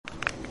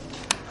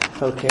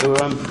Okay,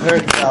 we're on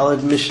Perek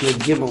Daled Mishnah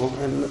Gimel,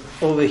 and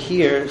over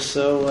here,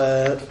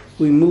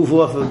 we move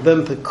off of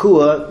Ben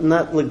Pekua,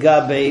 not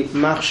legabe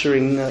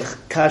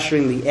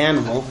kashering the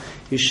animal.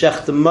 You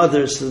shech the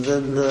mother, so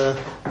then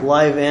the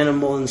live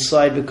animal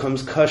inside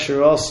becomes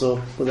kosher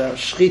also without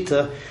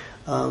shchita.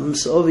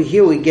 So over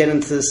here we get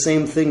into the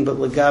same thing, but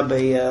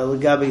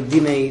legabe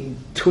dine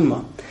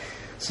tuma.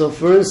 So,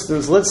 for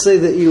instance, let's say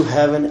that you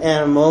have an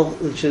animal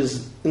which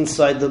is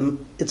inside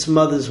its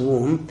mother's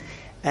womb,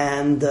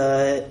 and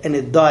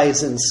it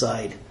dies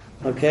inside.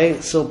 Okay,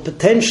 so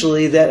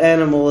potentially that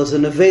animal is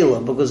an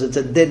avela because it's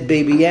a dead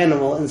baby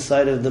animal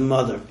inside of the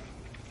mother.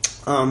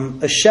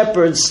 A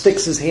shepherd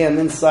sticks his hand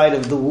inside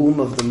of the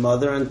womb of the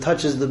mother and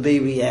touches the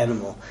baby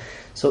animal.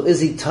 So, is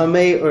he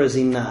tamei or is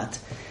he not?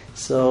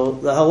 So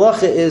the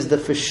halacha is that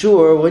for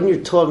sure, when you're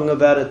talking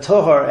about a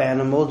tohar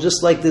animal,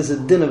 just like there's a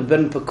din of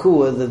ben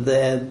pakua, that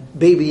the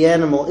baby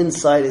animal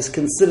inside is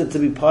considered to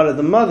be part of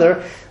the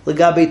mother,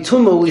 legabe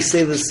tuma we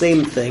say the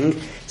same thing.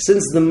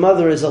 Since the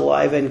mother is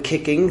alive and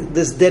kicking,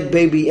 this dead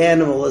baby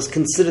animal is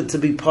considered to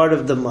be part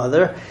of the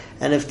mother,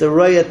 and if the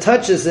raya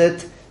touches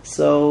it,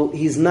 so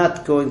he's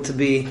not going to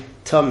be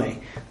tamei.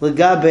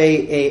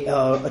 Legabe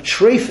a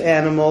treif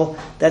animal,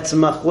 that's a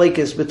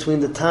machlekes between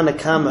the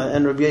Tanakama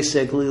and Rabbi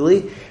Yossi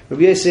Aglili.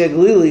 Rabbi Yossi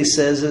Aglili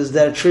says is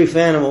that a treif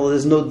animal,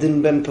 there's no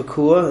din ben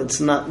pakua,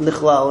 it's not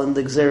nichlal in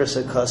the gzeres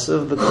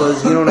hakasav,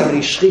 because you don't have any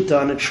shchita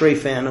on a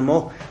treif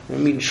animal. I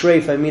mean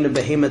treif, I mean a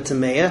behema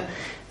tameya,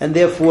 and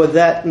therefore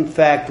that in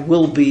fact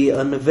will be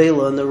a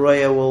nevela, and the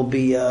raya will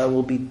be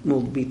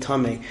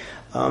tamei.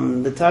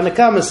 The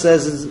Tanakama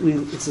says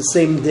it's the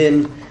same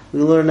din. We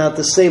learn out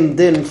the same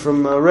din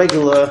from a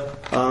regular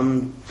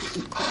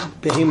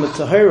behema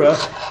tahira,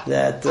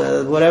 that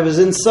whatever's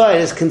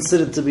inside is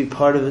considered to be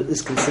part of it,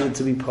 is considered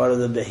to be part of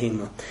the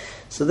behema.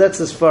 So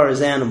that's as far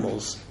as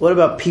animals. What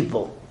about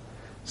people?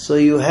 So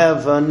you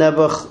have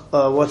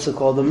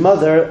Nebuch, the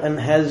mother, and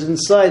has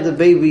inside the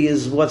baby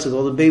is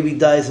the baby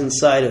dies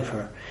inside of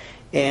her.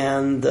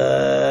 And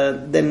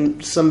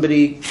then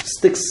somebody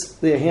sticks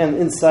their hand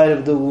inside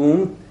of the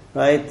womb,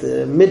 right?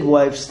 The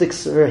midwife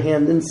sticks her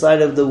hand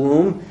inside of the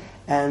womb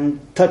and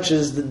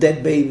touches the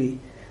dead baby.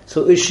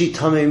 So is she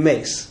tamei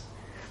meis?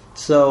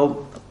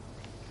 So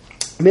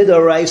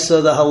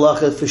midoraisa, the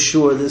halacha for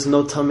sure, there's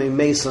no tamei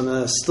meis on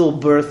a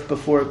stillbirth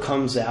before it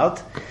comes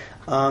out.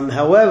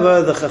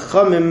 However, the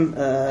chachamim,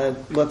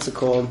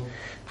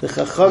 The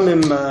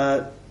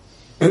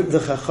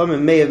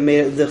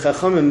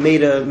chachamim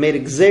made a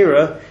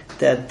gzera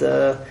that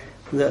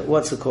that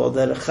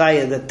a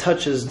chaya that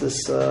touches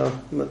this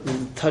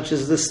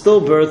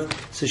stillbirth,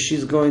 so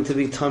she's going to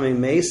be tamei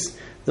meis.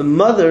 The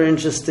mother,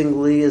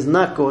 interestingly, is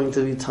not going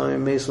to be tamei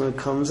meis when it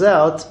comes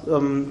out.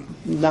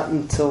 Not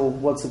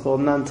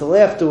until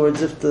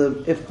afterwards.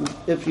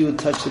 If you would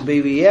touch the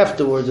baby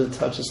afterwards, or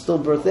touch a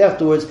stillbirth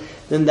afterwards,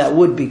 then that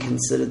would be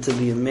considered to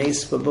be a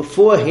meis. But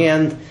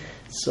beforehand,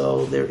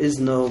 so there is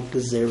no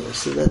gezerah.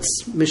 So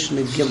that's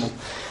Mishnah Gimel.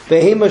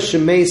 Behema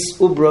shemeis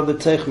ubra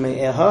b'teich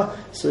me'eha.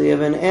 So you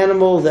have an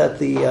animal that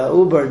the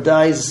uber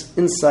dies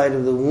inside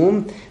of the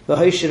womb.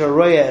 V'hayshin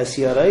araya es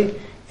yaray.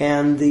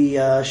 And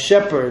the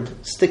shepherd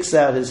sticks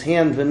out his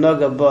hand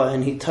v'naga ba,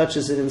 and he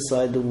touches it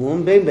inside the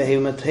womb. Bein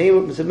behema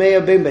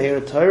tameya, bein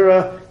behera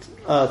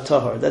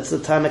tahar. That's the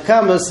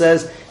Tanakama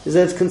says, is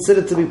that it's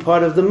considered to be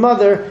part of the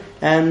mother,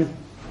 and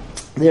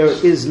there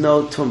is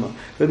no tumah.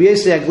 Rabbi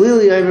Yossi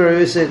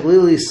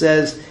Aglili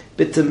says,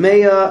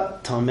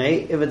 b'tameya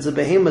tamei. If it's a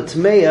behema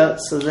tameya,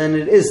 so then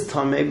it is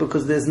tamei,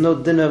 because there's no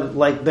dinner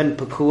like ben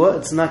pakua.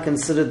 It's not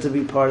considered to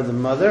be part of the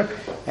mother,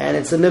 and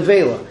it's a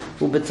nevela.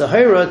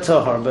 U'b'tahira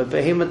tahar, but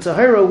behema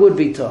tahira would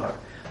be tahar.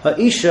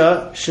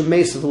 Ha'isha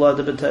shemeis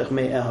v'lada b'teich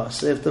me'eha.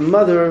 So if the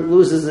mother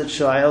loses a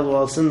child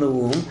while it's in the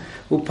womb,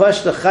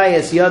 u'pash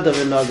l'chayes yada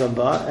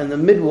v'nagaba, and the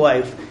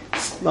midwife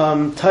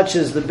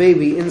touches the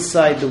baby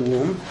inside the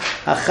womb,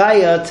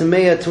 achaya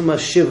tameya tuma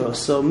shiva.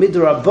 So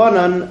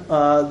midrabanan,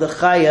 the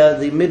chaya,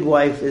 the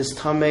midwife, is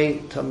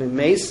tamei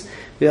meis.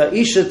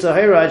 V'ha'isha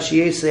tahira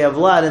sheyesei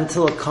avlad,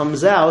 until it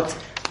comes out.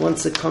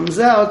 Once it comes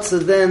out, so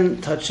then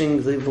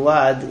touching the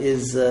vlad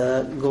is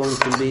going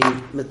to be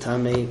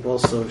metamei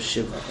also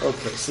shiva.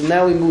 Okay, so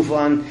now we move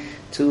on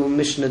to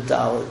Mishnah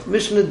Daled.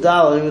 Mishnah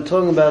Daled, we were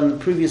talking about in the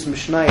previous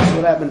Mishnah,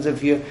 what happens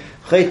if you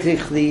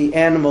chaytich the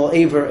animal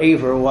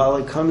aver while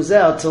it comes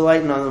out to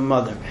lighten on the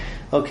mother.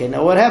 Okay,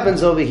 now what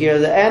happens over here,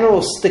 the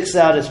animal sticks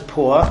out its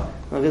paw.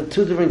 I've got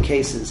two different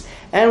cases.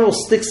 Animal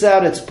sticks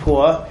out its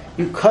paw,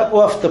 you cut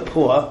off the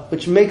paw,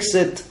 which makes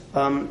it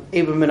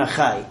aver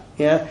minachai.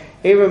 Yeah?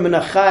 Aver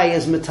minachai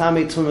is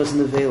metame tumas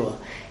nevela.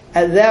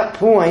 At that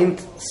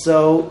point,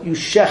 so you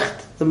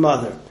shecht the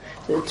mother.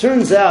 It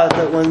turns out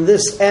that when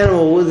this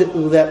animal,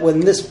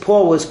 when this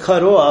paw was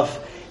cut off,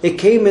 it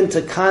came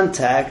into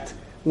contact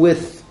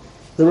with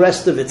the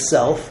rest of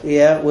itself,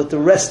 with the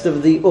rest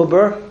of the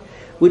uber,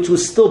 which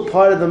was still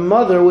part of the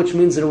mother, which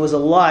means that it was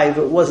alive.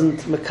 It wasn't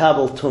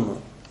makabel tumah.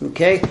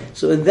 Okay,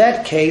 so in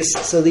that case,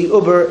 so the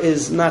uber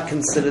is not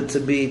considered to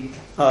be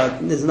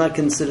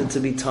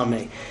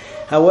tamei.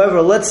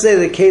 However, let's say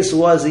the case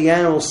was the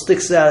animal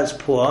sticks out its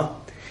paw,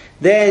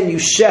 then you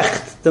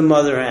shecht the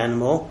mother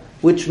animal,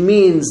 which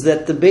means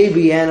that the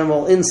baby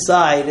animal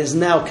inside is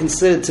now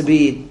considered to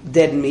be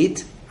dead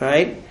meat,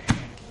 right?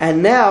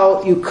 And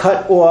now you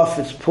cut off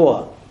its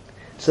paw.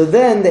 So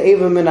then the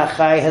Eva Min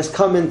HaChai has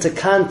come into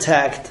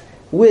contact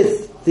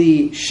with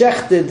the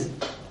shechted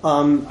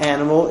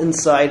animal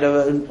inside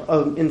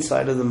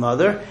of the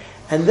mother.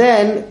 And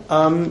then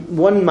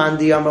one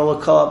Mandi Amar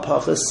L'Kal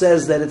HaPachas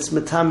says that it's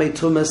Metame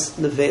Tumas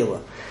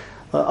Nevela.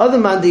 Other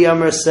Mandi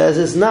Amar says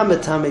it's not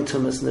Metame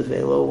Tumas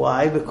Nevela.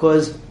 Why?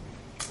 Because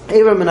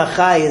Eva Min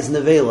HaChai is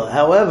Nevela.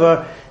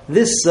 However,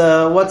 this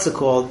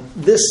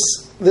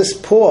this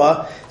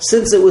paw,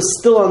 since it was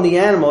still on the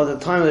animal at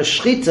the time of the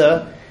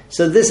Shechita,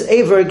 so this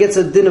Aver gets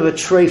a din of a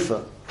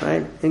treifa,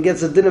 right? It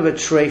gets a din of a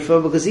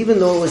treifa because even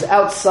though it was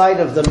outside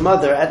of the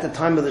mother at the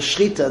time of the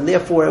Shechita, and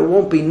therefore it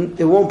won't be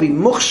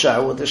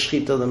mukhshar with the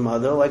Shechita of the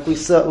mother, like we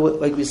said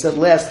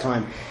last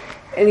time.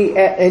 Any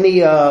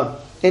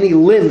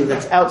limb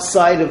that's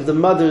outside of the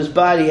mother's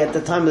body at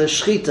the time of the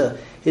Shechita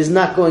is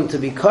not going to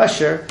be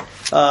kosher.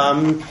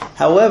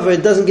 However,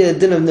 it doesn't get a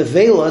din of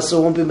nevela, so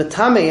it won't be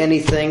matame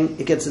anything.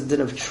 It gets a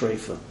din of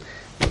treifa.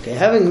 Okay,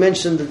 having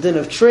mentioned the din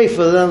of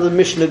treifa, then the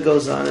Mishnah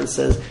goes on and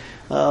says,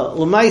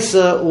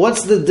 L'maisa,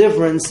 what's the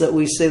difference that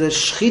we say that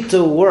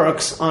shchita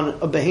works on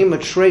a behema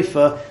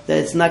treifa, that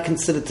it's not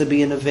considered to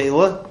be a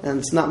nevela, and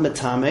it's not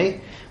matame,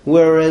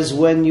 whereas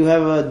when you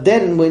have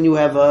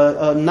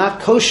a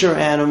not kosher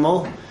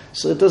animal,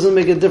 so it doesn't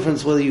make a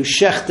difference whether you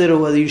shecht it or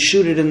whether you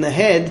shoot it in the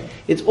head,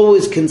 it's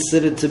always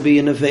considered to be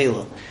a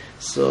nevela.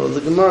 So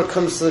the Gemara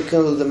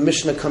the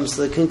Mishnah comes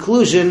to the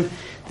conclusion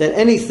that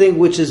anything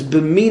which is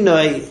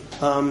b'minai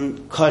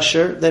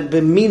kosher, that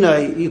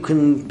b'minai you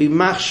can be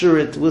machshir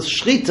it with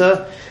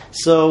shchita,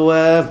 it's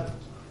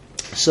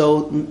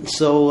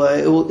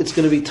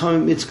going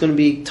to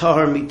be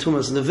tahar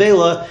mitumas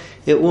nevela.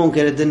 It won't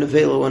get a din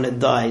nevela when it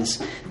dies.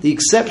 The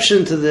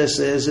exception to this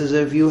is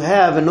if you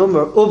have an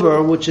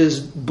uber which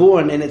is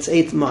born in its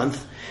 8th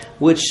month,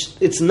 which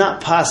it's not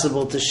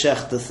possible to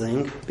shech the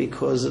thing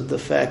because of the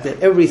fact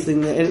that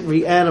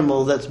every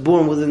animal that's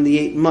born within the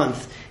 8th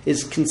month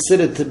is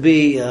considered to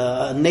be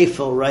a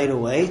nefel right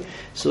away.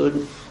 So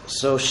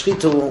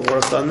shchita won't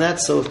work on that.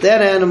 So if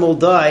that animal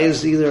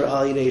dies, either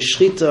al yidei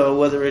shchita or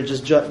whether it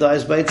just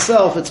dies by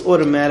itself, it's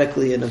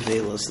automatically an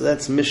avela. So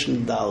that's Mishnah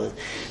Dalet.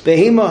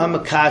 Behema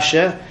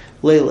hamakasha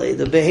lele.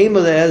 The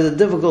behema that has a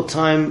difficult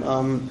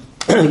time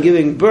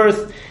giving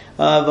birth.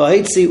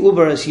 Vahitzi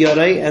uber as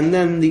yarei, and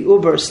then the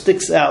uber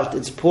sticks out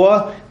its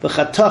paw,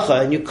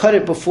 b'chatacha, and you cut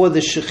it before the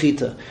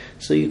shechita.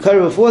 So you cut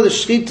it before the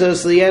shechita,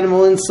 so the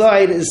animal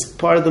inside is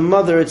part of the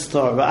mother, it's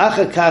tahar.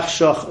 V'achakach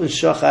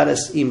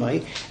shochares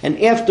imai,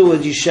 and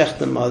afterwards you shech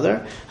the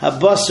mother.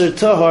 Habasar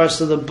tahar,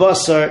 so the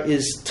basar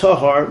is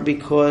tahar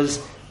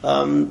because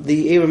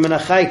the Eber Min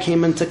HaChai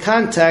came into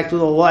contact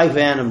with a live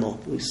animal.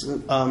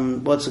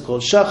 What's it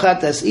called?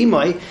 Shachat as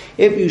imai.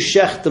 If you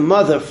shech the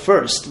mother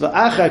first,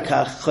 v'achar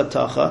kach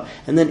chatacha,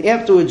 and then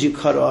afterwards you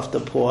cut off the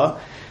paw,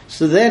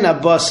 so then a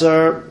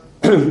basar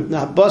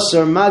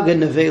maga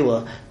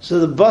nevela. So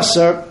the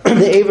basar,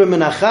 the Eber Min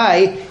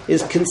HaChai,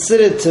 is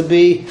considered to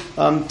be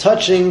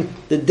touching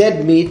the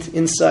dead meat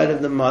inside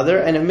of the mother,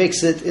 and it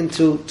makes it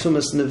into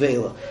tumas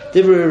nevela.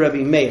 Divrei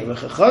Rabbi Meir,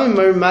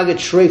 maga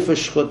treifa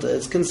shchuta.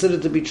 It's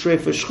considered to be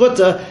treifa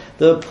shchuta,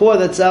 the paw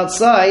that's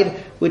outside,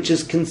 which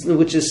is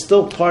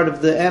still part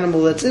of the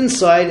animal that's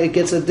inside. It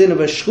gets a din of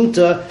a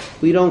shchuta.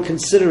 We don't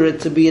consider it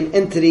to be an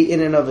entity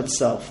in and of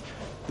itself.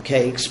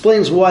 Okay,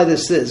 explains why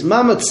this is.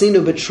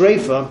 Mamatzinu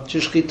betreifa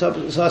shchita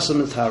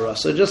sasam mitara.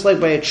 So just like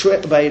by a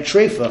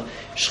treifa,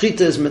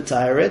 shchita is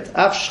mitaret.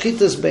 Af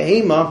shchita is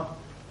behema.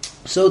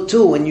 So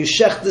too, when you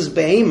shech this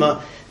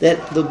behema,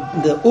 that the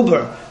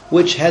uber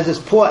which has its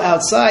paw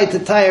outside to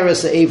tire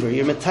as an aver,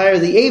 you mitire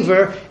the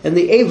aver, and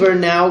the aver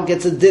now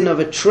gets a din of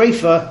a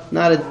treifa,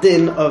 not a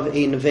din of a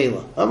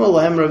nevela.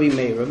 Amalahem Rabbi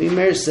Meir. Rabbi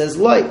Meir says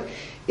like.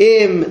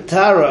 Im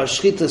tara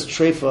shchitas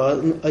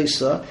treifa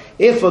isa.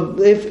 If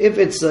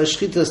it's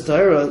shchitas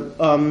tara,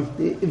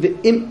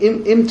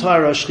 im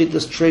tara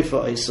shchitas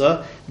treifa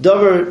isa.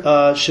 Davar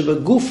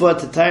shebagufa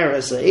to tara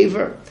as a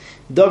aver.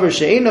 Davar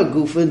she'ena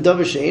gufa and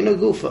davar she'ena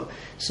gufa.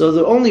 So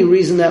the only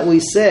reason that we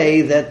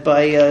say that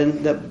by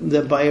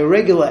a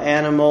regular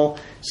animal,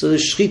 so the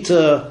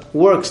shchita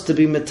works to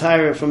be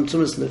matayra from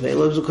tumas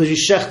nevela, is because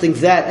you're shechting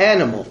that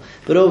animal.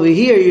 But over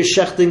here you're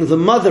shechting the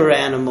mother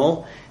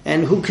animal.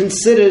 And who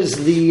considers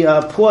the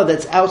paw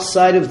that's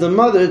outside of the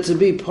mother to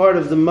be part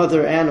of the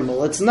mother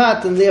animal? It's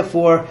not, and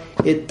therefore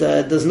it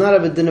does not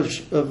have a din of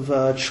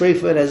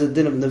treifa. It has a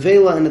din of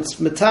nevela, and it's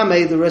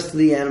metame the rest of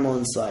the animal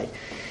inside.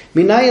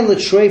 Minayin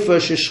l'treifa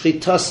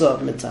sheshchitasa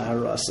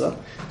mitaharasa.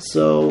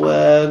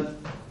 So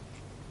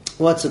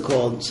what's it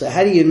called? So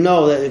how do you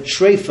know that a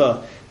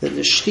treifa, that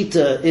the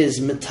shchita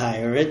is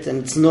mitayarit,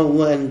 and it's not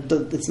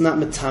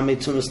metame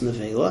tumas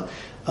nevela?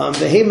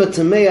 Behema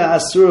tamea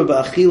asura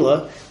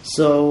ba'achila.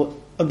 So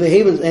a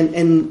behemoth,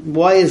 and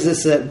why is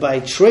this that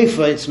by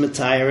treifa it's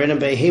matayer and a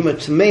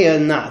behemoth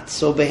tameya not?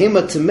 So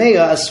behemoth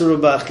tameya asura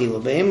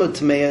ba'achila. Behemoth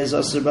tameya is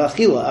asura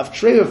ba'achila. Af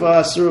treifa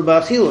asura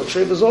ba'achila.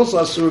 Treifa is also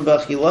asura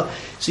ba'achila.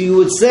 So you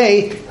would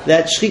say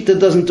that shchita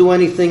doesn't do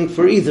anything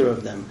for either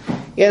of them.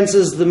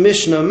 Answers the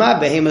Mishnah, ma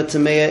behemoth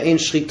tameya ein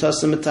shchita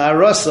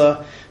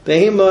mataharasa.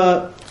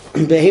 Behemoth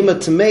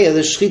tameya,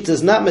 the shchita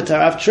is not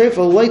matar. Af treifa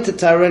loy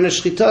tatarena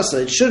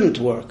shchitasa. It shouldn't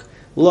work.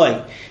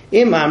 Loy.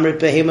 Im amrit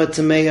behemoth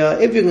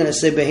tameya. If you're going to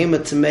say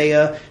behemoth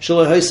tameya,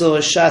 shelo hoysel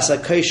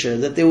shasa kosher,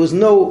 that there was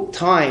no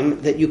time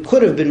that you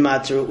could have been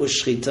matar with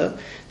shchita.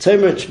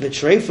 Tomer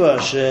betreifa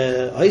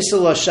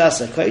hoysel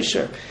shasa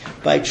kosher.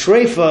 By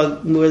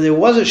treifa, where there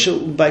was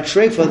by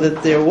treifa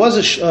that there was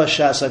a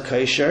shasa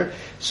kosher,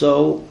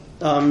 so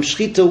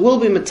shchita will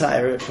be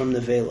matayr from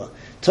the vela.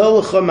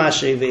 Tolucha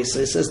mashe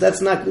vesa. It says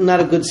that's not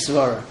a good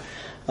svara.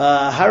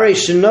 Hare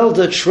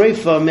shenolda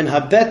treifa min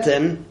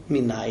habeten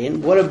minayin.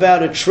 What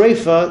about a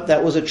treifa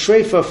that was a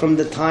treifa from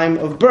the time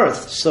of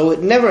birth? So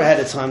it never had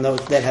a time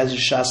that has a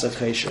shasa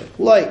kosher.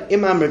 Like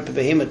imamrit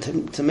behemoth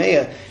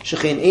tameya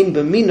shechein ein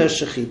b'mina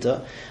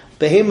shechita.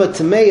 Behemoth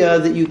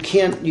tameya that you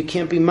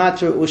can't be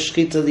matter with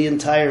shechita the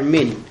entire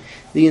min,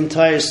 the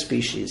entire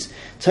species.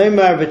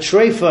 Taimar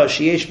b'treifa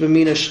sheyesh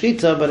b'mina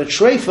shechita, but a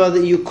treifa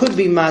that you could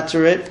be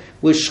matter it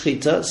with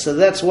shechita. So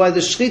that's why the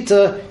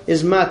shechita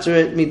is matter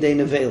it midei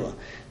nevela.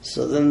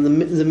 So then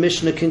the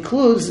Mishnah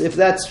concludes, if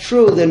that's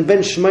true, then ben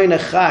shmeina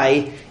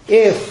chai,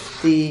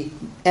 if the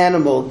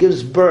animal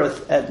gives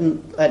birth at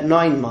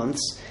 9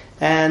 months,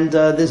 and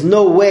there's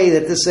no way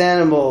that this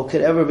animal could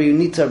ever be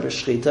nitar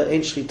b'shchita,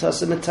 ein shchita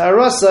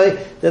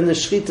metarasai, then the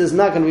shchita is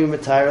not going to be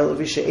metarel.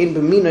 If you ein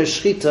b'mina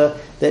shchita,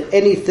 that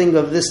anything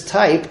of this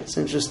type, it's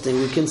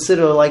interesting. We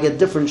consider like a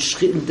different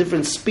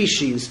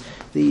species.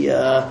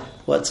 The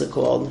what's it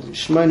called?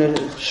 Shmona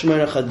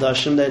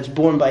chadashim, that's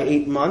born by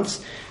 8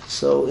 months.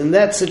 So in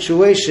that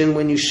situation,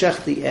 when you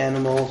shech the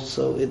animal,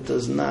 so it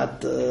does not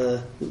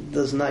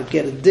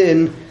get a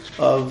din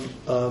of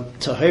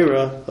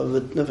tahira of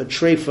a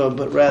treifa,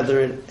 but rather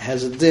it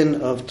has a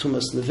din of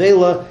tumas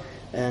nevela.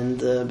 And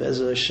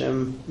Be'ezer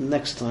Hashem,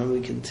 next time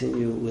we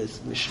continue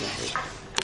with Mishnah.